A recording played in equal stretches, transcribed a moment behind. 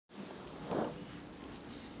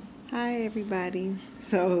Hi everybody.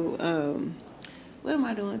 What am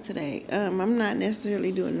I doing today? I'm not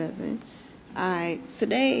necessarily doing nothing. Not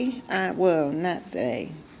today.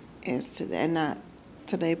 It's today, not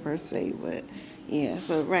today per se, but yeah.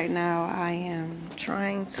 So right now I am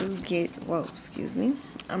trying to get. Whoa, excuse me.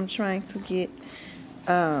 I'm trying to get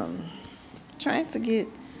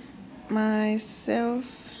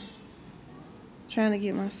myself, trying to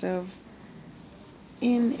get myself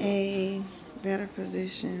in a better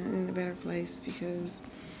position, in a better place because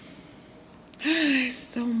it's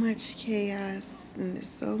so much chaos, and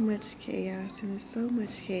there's so much chaos, and there's so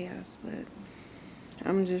much chaos, but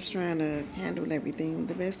I'm just trying to handle everything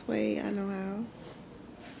the best way I know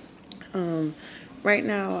how. Right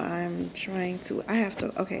now, I have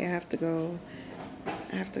to go,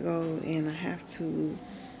 and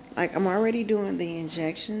I'm already doing the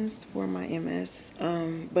injections for my MS,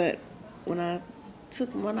 but when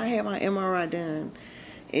when I had my MRI done,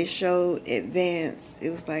 it showed advanced, it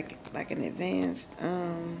was like an advanced,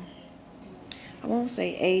 I won't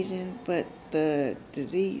say aging, but the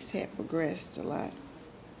disease had progressed a lot.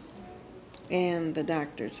 And the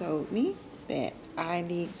doctor told me that I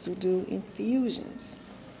need to do infusions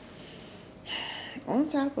on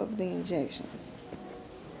top of the injections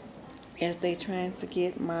as they're trying to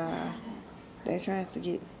get my MS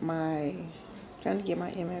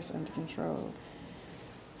under control.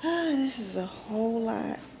 This is a whole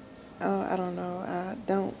lot. I don't know. I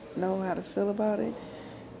don't know how to feel about it.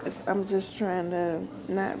 I'm just trying to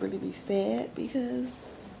not really be sad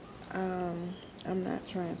because I'm not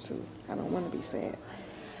trying to. I don't want to be sad.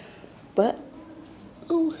 But,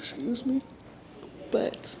 oh, excuse me.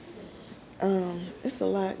 But it's a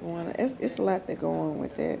lot going on. It's a lot that go on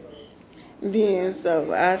with that. Then so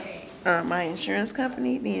the insurance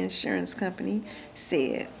company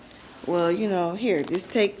said, well, here,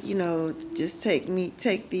 take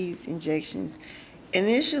these injections.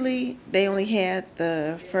 Initially, they only had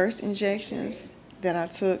the first injections that I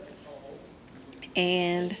took,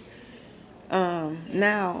 and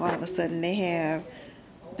now all of a sudden they have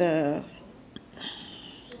the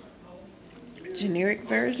generic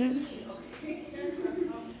version.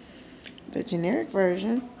 The generic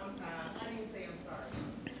version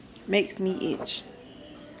makes me itch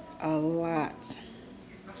a lot.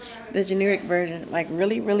 The generic version, like,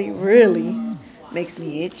 really, really, really makes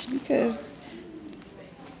me itch because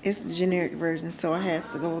it's the generic version. So I have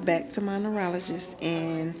to go back to my neurologist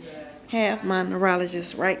and have my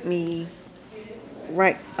neurologist go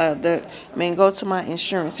to my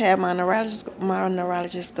insurance. Have my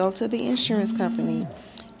neurologist go to the insurance company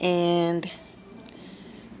and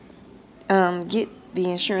get the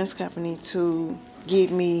insurance company to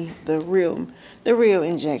give me the real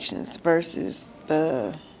injections versus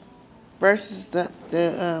the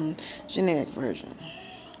generic version.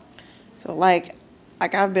 So like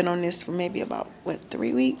I've been on this for maybe about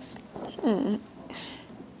 3 weeks. Hmm.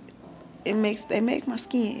 They make my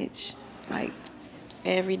skin itch like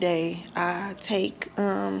every day. I take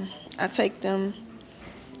them.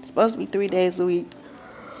 It's supposed to be 3 days a week.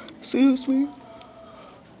 Excuse me.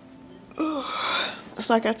 It's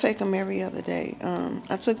like I take them every other day.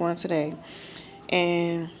 I took one today,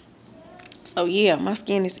 and so yeah, my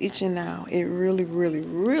skin is itching now. It really, really,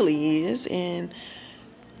 really is, and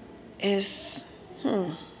it's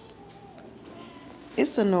hmm,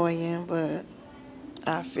 it's annoying, but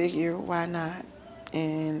I figure why not?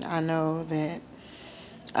 And I know that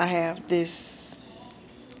I have this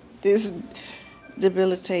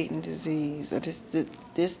debilitating disease, or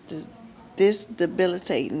this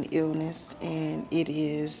debilitating illness, and it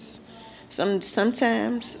is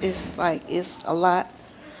sometimes it's a lot.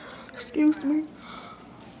 Excuse me.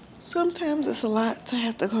 Sometimes it's a lot to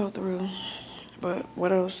have to go through, but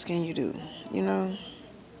what else can you do? You know.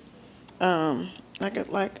 Um, like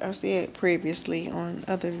I said previously on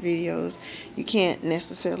other videos, you can't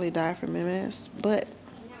necessarily die from MS, but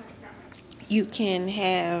you can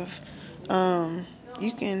have um,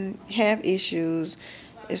 you can have issues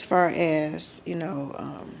as far as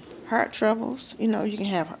heart troubles. You can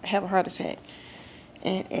have a heart attack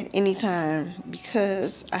at any time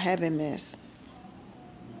because I have MS.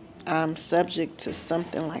 I'm subject to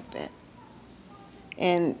something like that,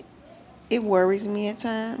 and it worries me at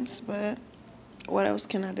times. But what else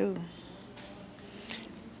can I do?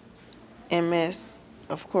 MS,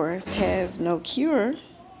 of course, has no cure.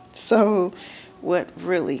 So, what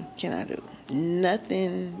really can I do?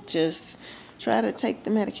 Nothing. Just try to take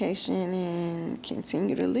the medication and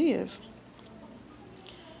continue to live.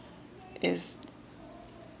 It's,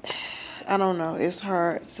 I don't know, it's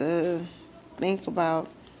hard to think about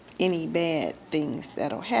any bad things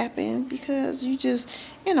that'll happen, because you just,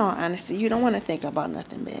 in all honesty, you don't want to think about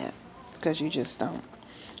nothing bad, because you just don't.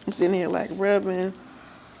 I'm sitting here like rubbing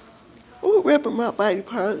my body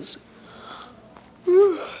parts.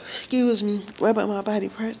 Excuse me, rubbing my body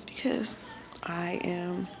parts because I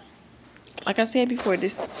am, like I said before,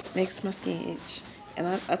 this makes my skin itch. And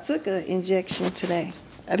I took an injection today.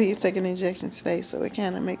 I did take an injection today, so it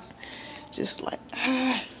kind of makes just like,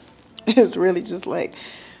 it's really just like,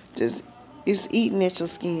 just, it's eating at your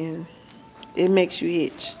skin. It makes you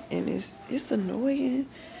itch, and it's annoying.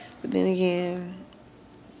 But then again,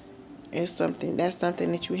 that's something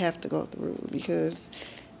that you have to go through, because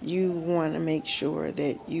you want to make sure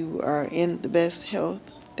that you are in the best health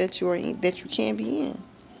that you can be in.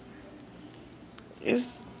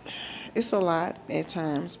 It's it's a lot at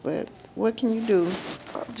times, but what can you do?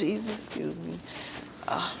 Oh, Jesus, excuse me.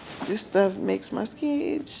 This stuff makes my skin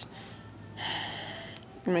itch.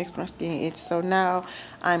 It makes my skin itch. So now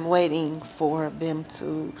I'm waiting for them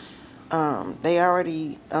to. They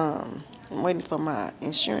already. I'm waiting for my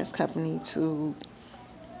insurance company to.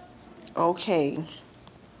 Okay,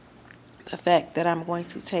 the fact that I'm going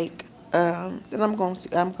to take. I'm going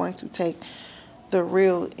to take the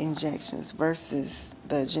real injections versus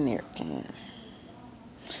the generic kind.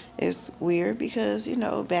 It's weird because,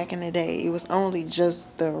 back in the day, it was only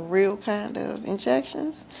just the real kind of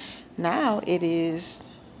injections. Now it is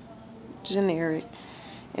generic,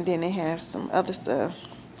 and then they have some other stuff.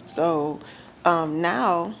 So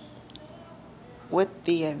now, with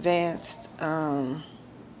the advanced, I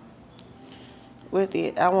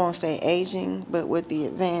won't say aging, but with the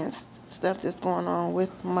advanced stuff that's going on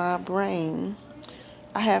with my brain,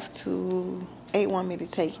 I have to. They want me to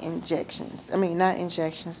take injections. I mean, not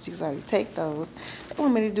injections because I already take those. They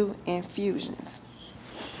want me to do infusions.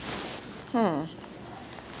 How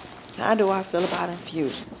do I feel about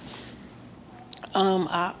infusions?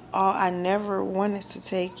 I never wanted to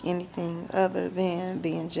take anything other than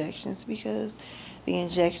the injections, because the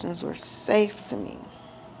injections were safe to me.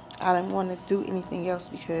 I didn't want to do anything else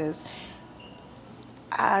because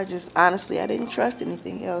I just honestly I didn't trust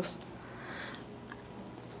anything else,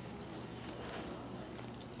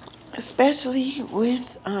 especially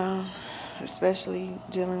with especially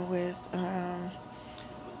dealing with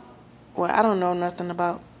well, I don't know nothing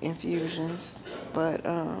about infusions, but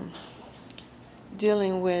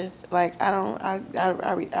dealing with, like, I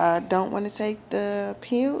don't want to take the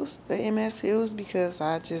pills, the MS pills, because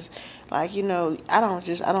I just, like, I don't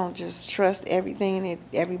just trust everything that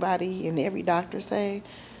everybody and every doctor say.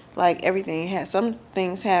 Like, everything has, some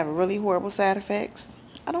things have really horrible side effects.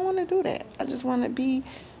 I don't want to do that. I just want to be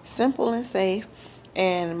simple and safe.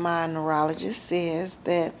 And my neurologist says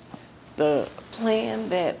that the plan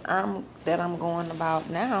that I'm going about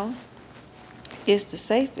now is the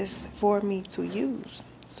safest for me to use.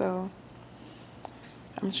 So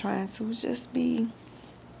I'm trying to just be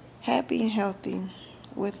happy and healthy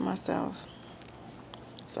with myself.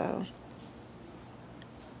 So,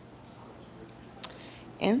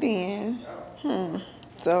 and then,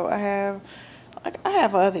 so I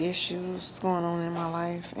have other issues going on in my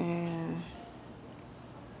life, and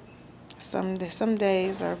some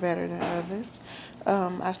days are better than others.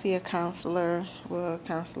 I see a counselor,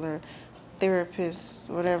 therapist,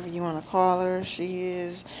 whatever you want to call her. She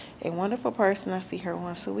is a wonderful person. I see her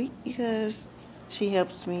once a week because she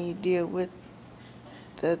helps me deal with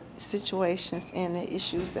the situations and the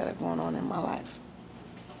issues that are going on in my life.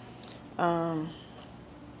 Um,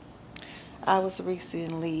 I was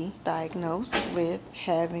recently diagnosed with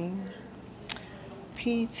having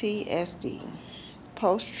PTSD,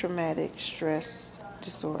 post-traumatic stress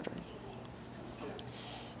disorder.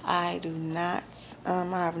 I do not,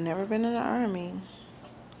 I've never been in the army,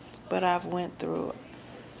 but I've went through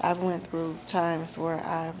times where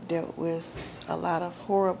I've dealt with a lot of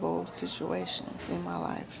horrible situations in my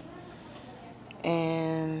life.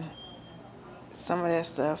 And some of that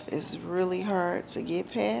stuff is really hard to get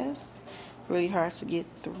past, really hard to get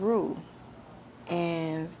through.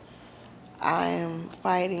 And I am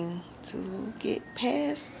fighting to get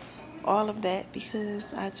past all of that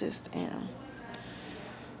because I just am.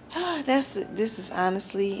 This is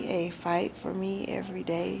honestly a fight for me every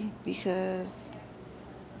day because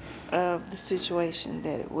of the situation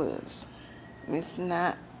that it was. It's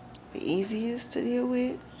not the easiest to deal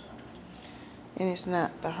with, and it's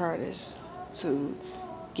not the hardest to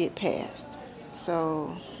get past.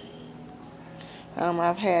 So,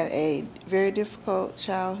 I've had a very difficult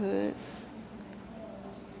childhood.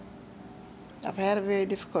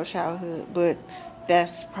 But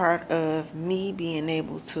that's part of me being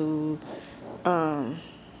able to,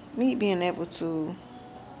 me being able to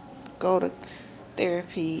go to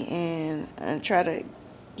therapy and try to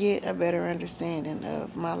get a better understanding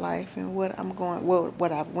of my life and what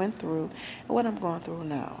I've went through and what I'm going through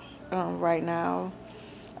now. Right now,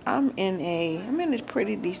 I'm in a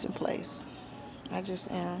pretty decent place. I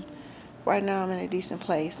just am. Right now, I'm in a decent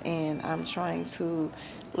place, and I'm trying to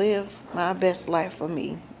live my best life for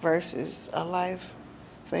me versus a life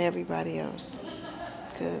for everybody else.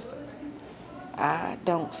 Because I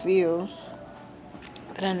don't feel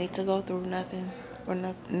that I need to go through nothing or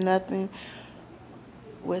nothing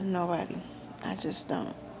with nobody. I just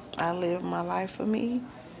don't. I live my life for me.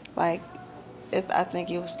 Like, I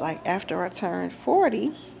think it was like after I turned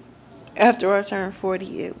 40. After I turned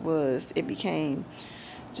 40, it became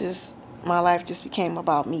just, my life just became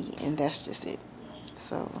about me, and that's just it.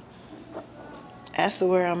 So that's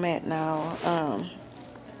where I'm at now.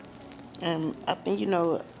 And I think,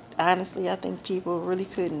 honestly, I think people really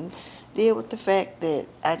couldn't deal with the fact that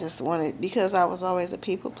I just wanted, because I was always a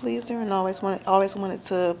people pleaser and always wanted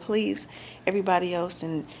to please everybody else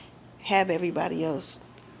and have everybody else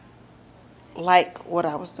like what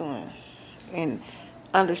I was doing and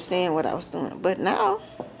understand what I was doing. But now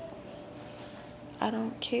I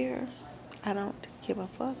don't care. I don't give a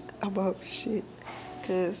fuck about shit.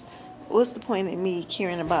 Because what's the point in me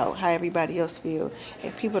caring about how everybody else feel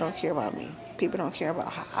if people don't care about me? People don't care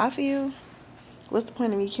about how I feel. What's the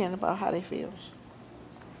point of me caring about how they feel?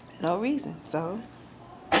 No reason. So,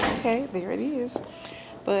 okay, there it is.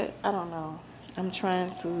 But I don't know. I'm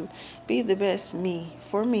trying to be the best me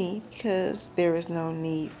for me because there is no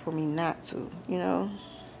need for me not to.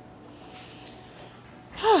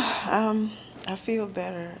 I feel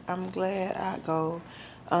better. I'm glad I go.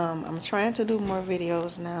 I'm trying to do more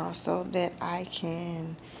videos now so that I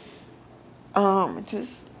can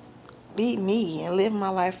just be me and live my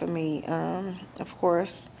life for me. Of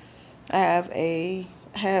course, I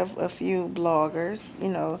have a few bloggers,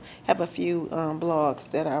 have a few blogs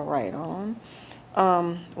that I write on.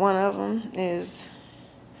 One of them is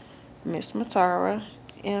Miss Matara,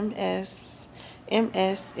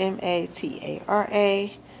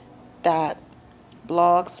 MSMatara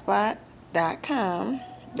 .blogspot.com.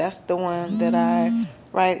 That's the one that I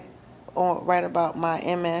write about my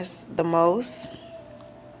MS the most.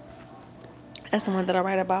 That's the one that I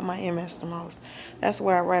write about my MS the most. That's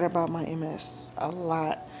where I write about my MS a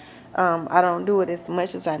lot. I don't do it as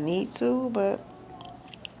much as I need to, but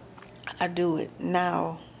I do it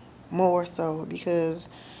now more so because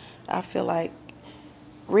I feel like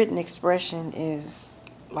written expression is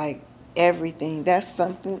like everything. That's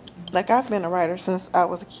something, like, I've been a writer since I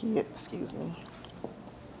was a kid. Excuse me.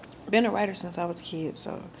 Been a writer since I was a kid,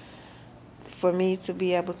 so for me to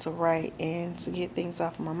be able to write and to get things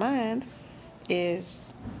off my mind is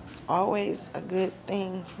always a good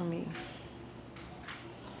thing for me.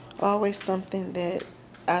 Always something that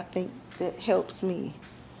I think that helps me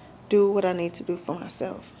do what I need to do for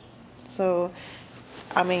myself. So,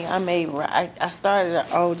 I started,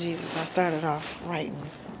 oh Jesus, I started off writing,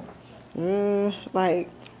 like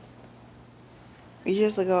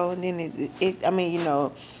years ago, and then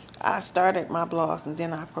I started my blogs, and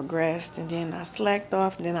then I progressed, and then I slacked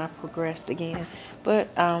off, and then I progressed again. But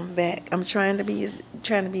I'm back. I'm trying to be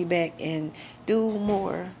back and do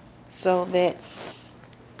more, so that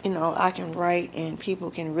I can write and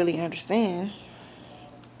people can really understand.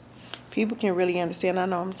 People can really understand. I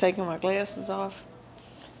know I'm taking my glasses off.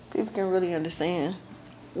 People can really understand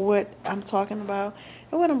what I'm talking about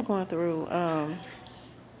and what I'm going through.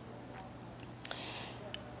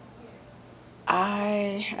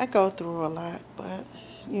 I go through a lot, but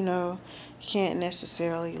you can't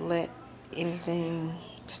necessarily let anything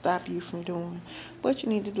stop you from doing what you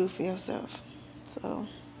need to do for yourself. So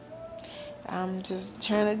I'm just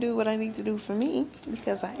trying to do what I need to do for me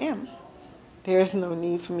because I am. There is no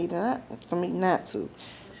need for me not to.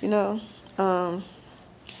 You know.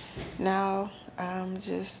 Now I'm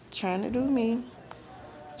just trying to do me,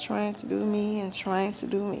 trying to do me, and trying to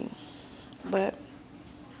do me. But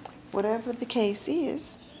whatever the case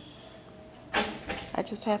is, I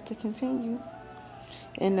just have to continue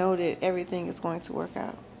and know that everything is going to work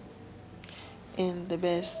out in the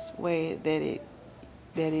best way that it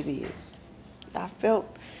is. I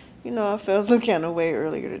felt, I felt some kind of way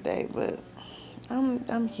earlier today, but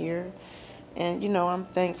I'm here, and I'm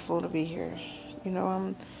thankful to be here.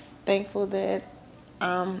 I'm thankful that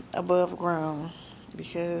I'm above ground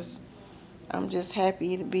because I'm just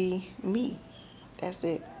happy to be me. That's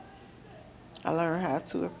it. I learned how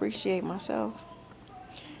to appreciate myself,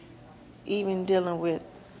 even dealing with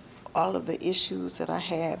all of the issues that I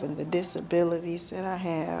have and the disabilities that I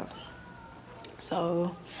have.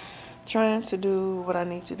 So, trying to do what I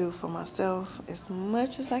need to do for myself as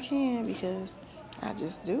much as I can because I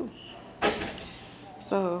just do.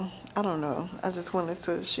 So I don't know. I just wanted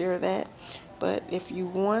to share that. But if you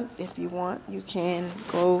want, you can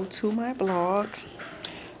go to my blog.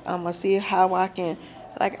 I'm gonna see how I can.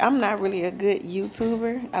 Like, I'm not really a good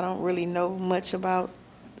YouTuber. I don't really know much about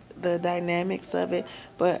the dynamics of it,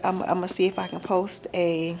 but I'm gonna see if I can post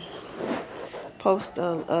a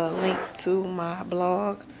link to my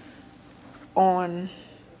blog on,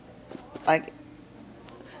 like,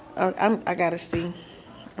 I gotta see.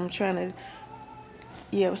 I'm trying to,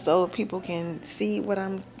 yeah, so people can see what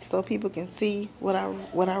I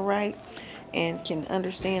write and can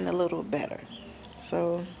understand a little better.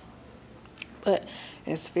 So, but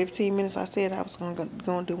it's 15 minutes. I said I was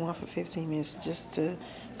gonna do one for 15 minutes just to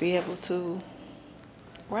be able to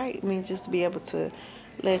write. I mean, just to be able to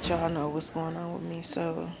let y'all know what's going on with me.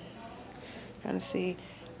 So, trying to see.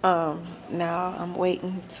 Now I'm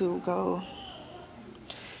waiting till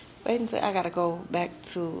I gotta go back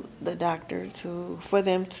to the doctor for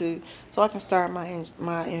them to so I can start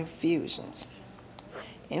my infusions.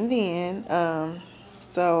 And then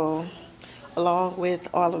so along with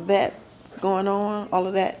all of that that's going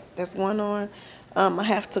on, I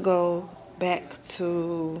have to go I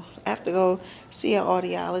have to go see an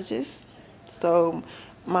audiologist. So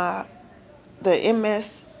my the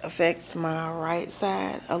MS affects my right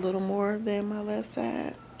side a little more than my left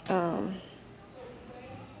side. Um,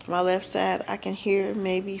 my left side, I can hear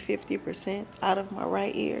maybe 50% out of my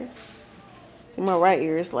right ear. My right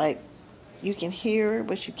ear is like you can hear,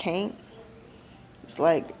 but you can't. It's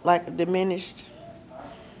like diminished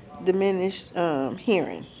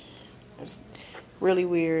hearing. It's really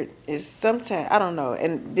weird. It's sometimes I don't know.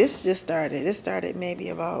 And this just started. It started maybe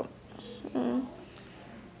about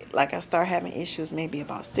like I started having issues maybe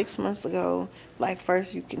about 6 months ago. Like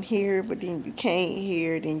first you can hear, but then you can't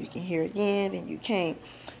hear. Then you can hear again, then you can't.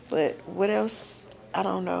 But what else? I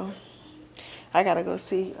don't know. I gotta go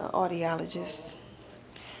see an audiologist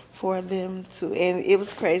for them to. And it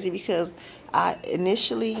was crazy because I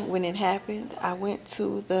initially when it happened, I went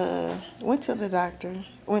to the doctor,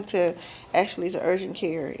 went to actually to urgent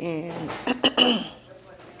care, and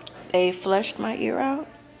they flushed my ear out.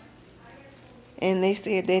 And they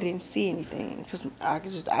said they didn't see anything because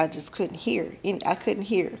I just couldn't hear. I couldn't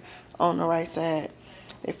hear on the right side.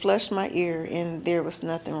 They flushed my ear and there was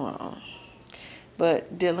nothing wrong.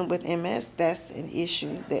 But dealing with MS, that's an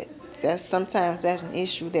issue that's an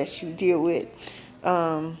issue that you deal with.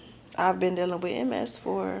 I've been dealing with MS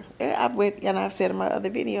and I've said in my other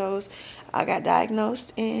videos, I got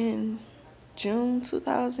diagnosed in June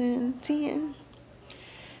 2010.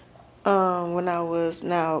 When I was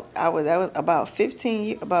about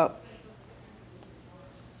 15, about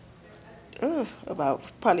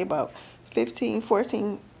probably about 15,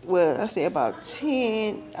 14. Well, I say about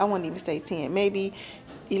 10. I won't even say 10, maybe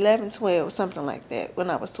 11, 12, something like that.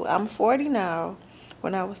 I'm 40 now.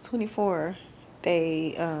 When I was 24,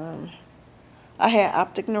 I had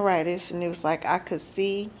optic neuritis, and it was like I could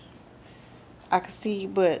see,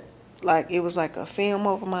 but like it was like a film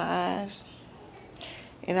over my eyes,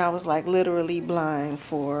 and I was like literally blind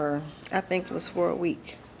I think it was for a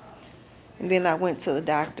week. And then I went to the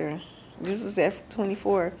doctor. This was at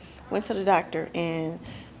 24. Went to the doctor, and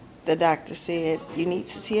the doctor said, you need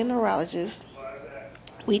to see a neurologist.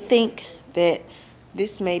 We think that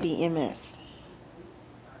this may be MS.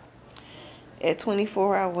 At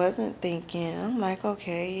 24, I wasn't thinking. I'm like,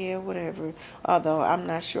 okay, yeah, whatever. Although I'm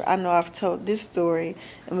not sure. I know I've told this story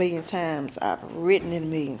a million times. I've written it a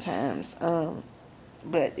million times.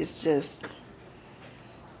 But it's just,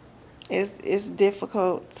 it's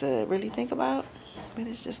difficult to really think about. But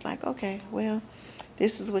it's just like, okay, well,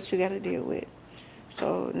 this is what you got to deal with.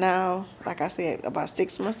 So now, like I said, about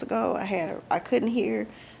 6 months ago, I couldn't hear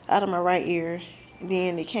out of my right ear.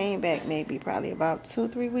 Then it came back maybe probably about 2,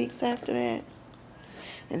 3 weeks after that.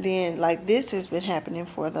 And then like this has been happening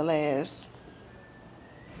for the last,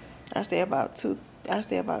 I say about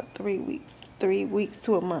 3 weeks, 3 weeks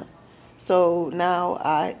to a month. So now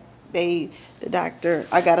the doctor,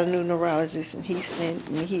 I got a new neurologist, and he's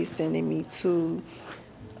sending me to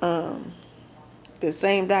the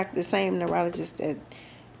same neurologist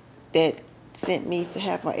that sent me to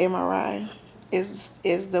have my MRI is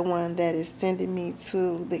the one that is sending me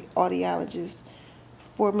to the audiologist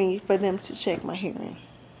for them to check my hearing.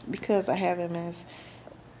 Because I have MS,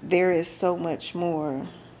 there is so much more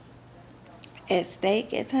at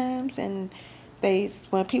stake at times, and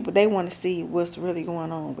when people they want to see what's really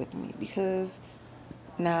going on with me, because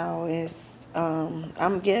now it's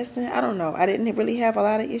I'm guessing, I don't know, I didn't really have a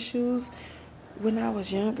lot of issues when I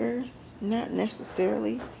was younger, Not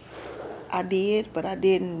necessarily. I did, but I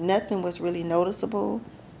didn't. Nothing was really noticeable.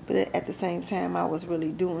 But at the same time, I was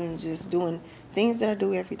really just doing things that I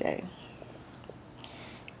do every day.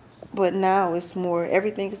 But now it's more,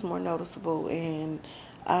 everything is more noticeable, and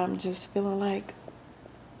I'm just feeling like,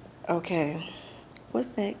 okay,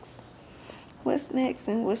 what's next? What's next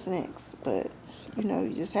and what's next? But,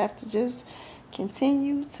 you just have to just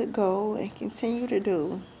continue to go and continue to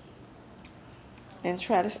do and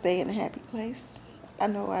try to stay in a happy place. I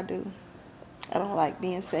know I do. I don't like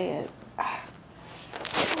being sad. I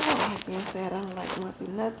don't like being sad. I don't like going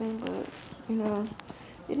through nothing, but,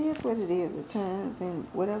 it is what it is at times, and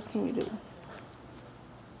what else can you do?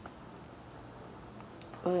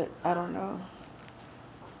 But I don't know.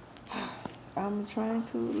 I'm trying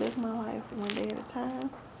to live my life one day at a time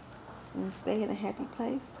and stay in a happy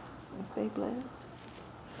place and stay blessed.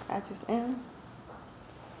 I just am.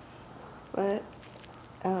 But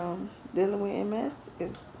dealing with MS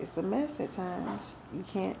is it's a mess at times. You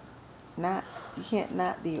can't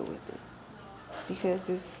not deal with it because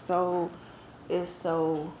it's so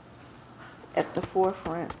at the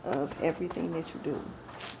forefront of everything that you do.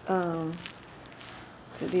 Um,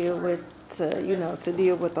 to deal with to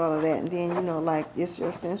deal with all of that, and then like it's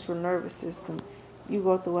your central nervous system. You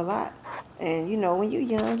go through a lot, and when you're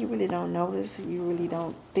young, you really don't notice, you really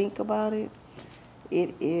don't think about it.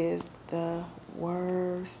 It is the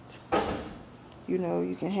worst.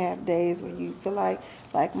 You can have days where you feel like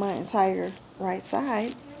my entire right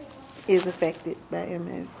side is affected by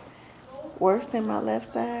MS, worse than my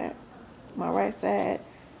left side. My right side,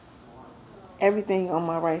 everything on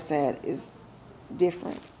my right side is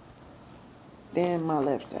different than my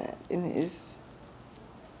left side, and it's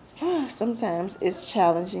sometimes it's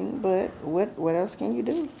challenging, but what else can you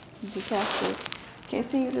do? You just have to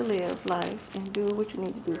continue to live life and do what you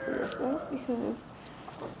need to do for yourself, because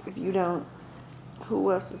if you don't,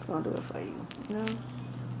 who else is going to do it for you?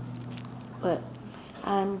 But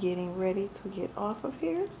I'm getting ready to get off of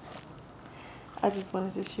here. I just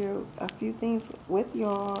wanted to share a few things with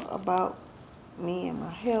y'all about me and my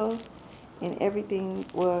health and everything.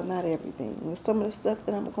 Well, not everything. Some of the stuff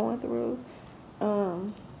that I'm going through.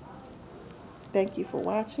 Um, Thank you for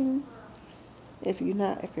watching. If you're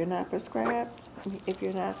not subscribed,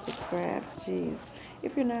 geez.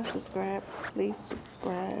 If you're not subscribed, please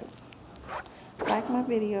subscribe. Like my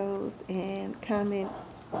videos and comment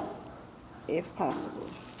if possible.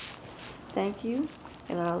 Thank you,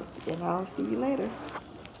 and I'll see you later.